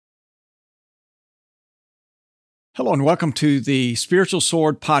Hello and welcome to the Spiritual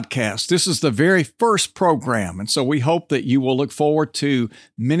Sword Podcast. This is the very first program, and so we hope that you will look forward to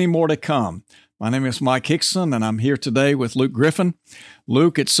many more to come. My name is Mike Hixson, and I'm here today with Luke Griffin.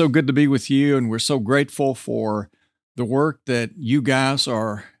 Luke, it's so good to be with you, and we're so grateful for the work that you guys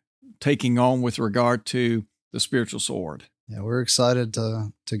are taking on with regard to the spiritual sword. Yeah, we're excited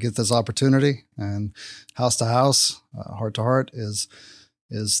to get this opportunity, and House to House, Heart to Heart is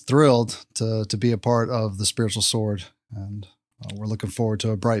thrilled to be a part of the spiritual sword, and we're looking forward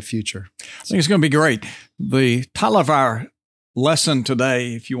to a bright future. I think it's going to be great. The title of our lesson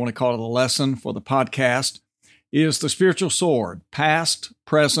today, if you want to call it a lesson for the podcast, is the spiritual sword, past,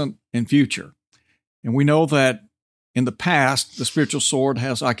 present, and future. And we know that in the past, the spiritual sword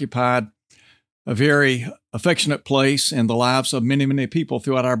has occupied a very affectionate place in the lives of many, many people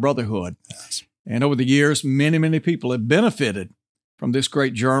throughout our brotherhood. Yes. And over the years, many, many people have benefited from this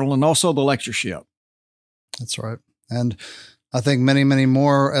great journal and also the lectureship. That's right. And I think many, many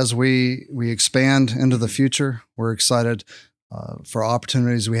more as we expand into the future. We're excited for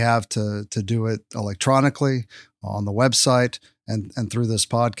opportunities we have to do it electronically on the website and through this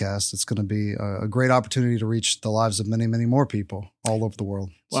podcast. It's going to be a great opportunity to reach the lives of many, many more people all over the world.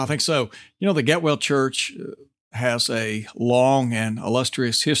 Well, I think so. You know, the Get Well Church has a long and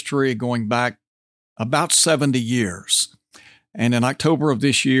illustrious history going back about 70 years. And in October of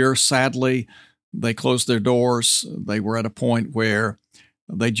this year, sadly, they closed their doors. They were at a point where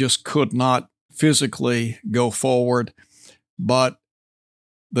they just could not physically go forward. But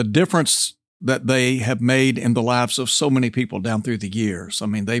the difference that they have made in the lives of so many people down through the years, I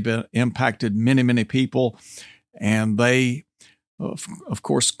mean, they've impacted many, many people. And they, of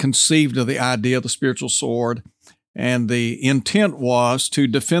course, conceived of the idea of the spiritual sword. And the intent was to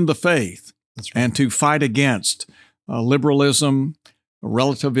defend the faith. That's right. And to fight against liberalism,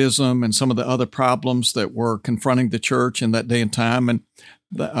 relativism, and some of the other problems that were confronting the church in that day and time. And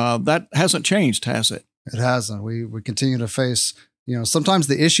that hasn't changed, has it? It hasn't. We continue to face, sometimes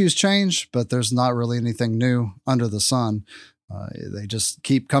the issues change, but there's not really anything new under the sun. They just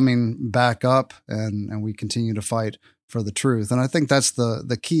keep coming back up, and we continue to fight for the truth. And I think that's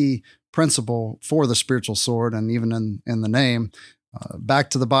the key principle for the spiritual sword, and even in the name, back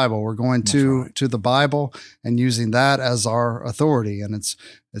to the Bible. We're going to the Bible and using that as our authority. And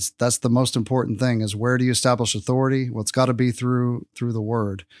that's the most important thing, is where do you establish authority? Well, it's got to be through the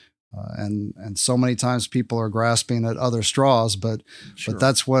Word. And so many times people are grasping at other straws, but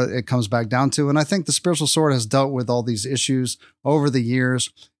that's what it comes back down to. And I think the spiritual sword has dealt with all these issues over the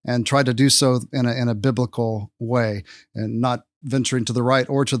years and tried to do so in a biblical way, and not venturing to the right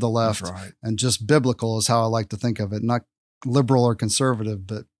or to the left. That's right. And just biblical is how I like to think of it, not liberal or conservative,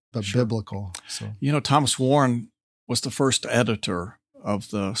 but biblical. So, Thomas Warren was the first editor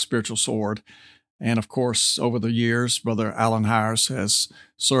of the Spiritual Sword. And of course, over the years, Brother Alan Hires has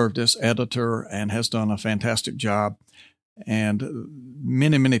served as editor and has done a fantastic job. And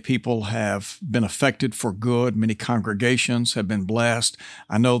many, many people have been affected for good. Many congregations have been blessed.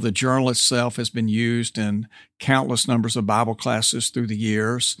 I know the journal itself has been used in countless numbers of Bible classes through the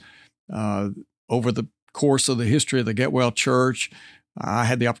years. Over the course of the history of the Get Well Church, I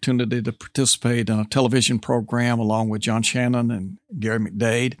had the opportunity to participate in a television program along with John Shannon and Gary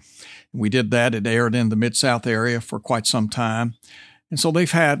McDade. We did that. It aired in the Mid-South area for quite some time. And so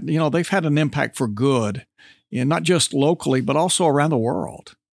they've had an impact for good, not just locally, but also around the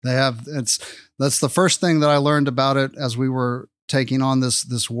world. They have. That's the first thing that I learned about it as we were taking on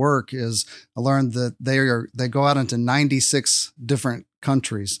this work, is I learned that they go out into 96 different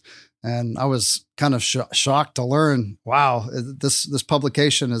countries. And I was kind of shocked to learn, wow, this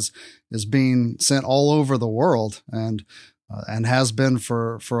publication is being sent all over the world, and has been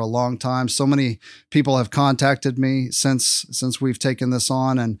for a long time. So many people have contacted me since we've taken this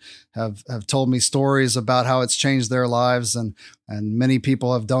on, and have told me stories about how it's changed their lives, and many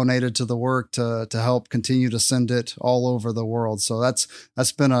people have donated to the work to help continue to send it all over the world. So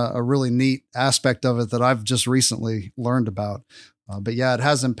that's been a really neat aspect of it that I've just recently learned about. But yeah, it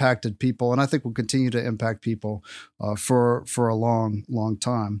has impacted people, and I think will continue to impact people for a long, long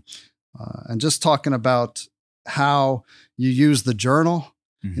time. And just talking about how you use the journal,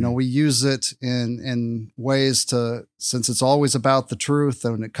 we use it in ways since it's always about the truth,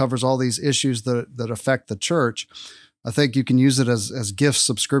 and it covers all these issues that affect the church. I think you can use it as gift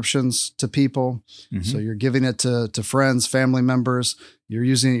subscriptions to people. Mm-hmm. So you're giving it to friends, family members. You're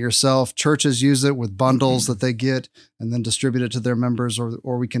using it yourself. Churches use it with bundles that they get and then distribute it to their members,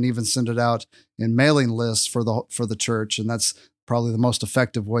 or we can even send it out in mailing lists for the church. And that's probably the most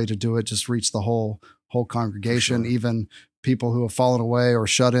effective way to do it. Just reach the whole congregation, even people who have fallen away or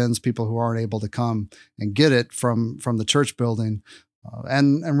shut-ins, people who aren't able to come and get it from the church building.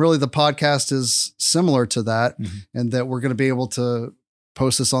 And really the podcast is similar to that, in that we're going to be able to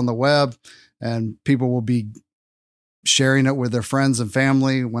post this on the web, and people will be sharing it with their friends and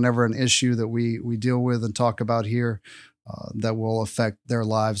family whenever an issue that we deal with and talk about here that will affect their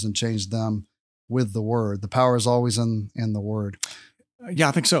lives and change them with the Word. The power is always in the Word. Yeah,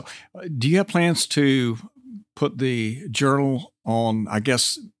 I think so. Do you have plans to put the journal on, I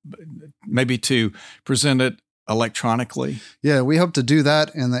guess, maybe to present it electronically? Yeah, we hope to do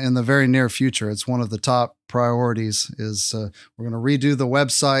that in the very near future. It's one of the top priorities. Is we're going to redo the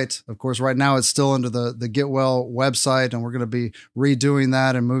website. Of course, right now it's still under the Get Well website, and we're going to be redoing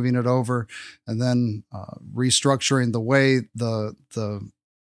that and moving it over, and then restructuring the way the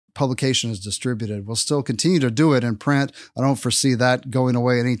publication is distributed. We'll still continue to do it in print. I don't foresee that going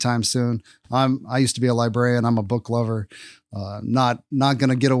away anytime soon. I used to be a librarian. I'm a book lover. Not going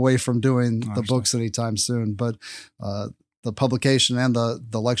to get away from doing the books anytime soon, but the publication and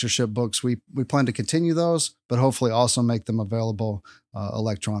the lectureship books, we plan to continue those, but hopefully also make them available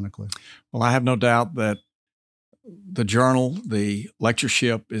electronically. Well, I have no doubt that the journal, the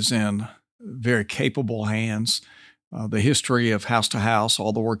lectureship, is in very capable hands. The history of House to House,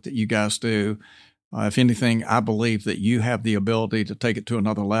 all the work that you guys do, if anything, I believe that you have the ability to take it to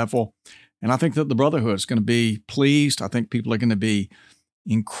another level. And I think that the Brotherhood is going to be pleased. I think people are going to be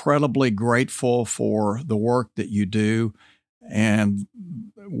incredibly grateful for the work that you do. And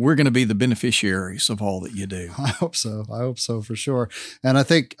we're going to be the beneficiaries of all that you do. I hope so. For sure. And I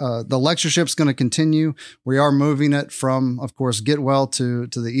think the lectureship's going to continue. We are moving it from, of course, Get Well to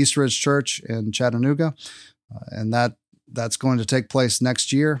the East Ridge Church in Chattanooga. And that's going to take place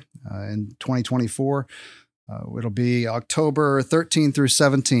next year in 2024. It'll be October 13 through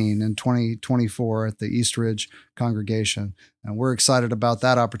 17 in 2024 at the East Ridge congregation. And we're excited about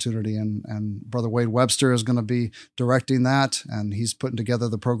that opportunity. And Brother Wade Webster is going to be directing that, and he's putting together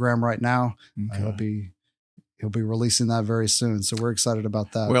the program right now. Okay. He'll be releasing that very soon. So we're excited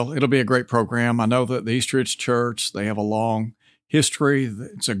about that. Well, it'll be a great program. I know that the East Ridge Church, they have a long history.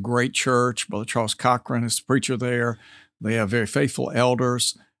 It's a great church. Brother Charles Cochran is the preacher there. They have very faithful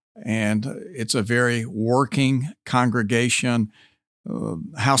elders, and it's a very working congregation.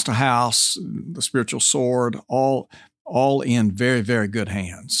 House to House, the Spiritual Sword, all in very, very good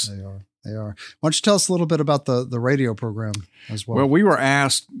hands. They are. Why don't you tell us a little bit about the radio program as well? Well, we were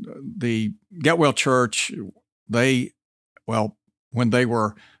asked, the Get Well Church, when they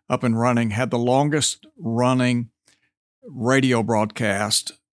were up and running, had the longest running radio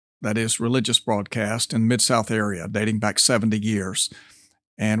broadcast, that is religious broadcast, in the Mid-South area, dating back 70 years.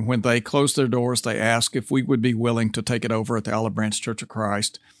 And when they closed their doors, they asked if we would be willing to take it over at the Olive Branch Church of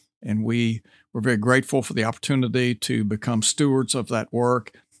Christ. And we were very grateful for the opportunity to become stewards of that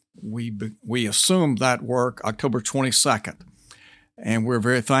work. We assumed that work October 22nd. And we're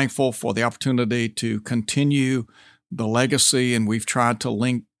very thankful for the opportunity to continue the legacy. And we've tried to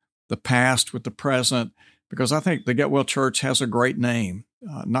link the past with the present, because I think the Get Well Church has a great name,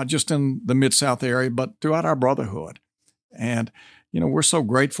 not just in the Mid-South area, but throughout our brotherhood. And, we're so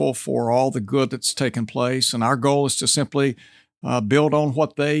grateful for all the good that's taken place. And our goal is to simply build on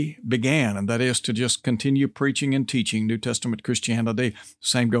what they began, and that is to just continue preaching and teaching New Testament Christianity.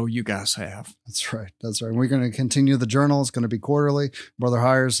 Same goal you guys have. That's right. And we're going to continue the journal. It's going to be quarterly. Brother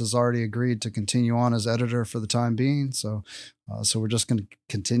Hires has already agreed to continue on as editor for the time being. So we're just going to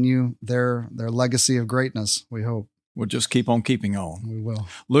continue their legacy of greatness, we hope. We'll just keep on keeping on. We will.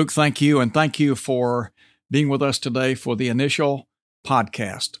 Luke, thank you. And thank you for being with us today for the initial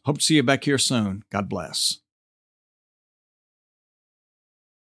podcast. Hope to see you back here soon. God bless.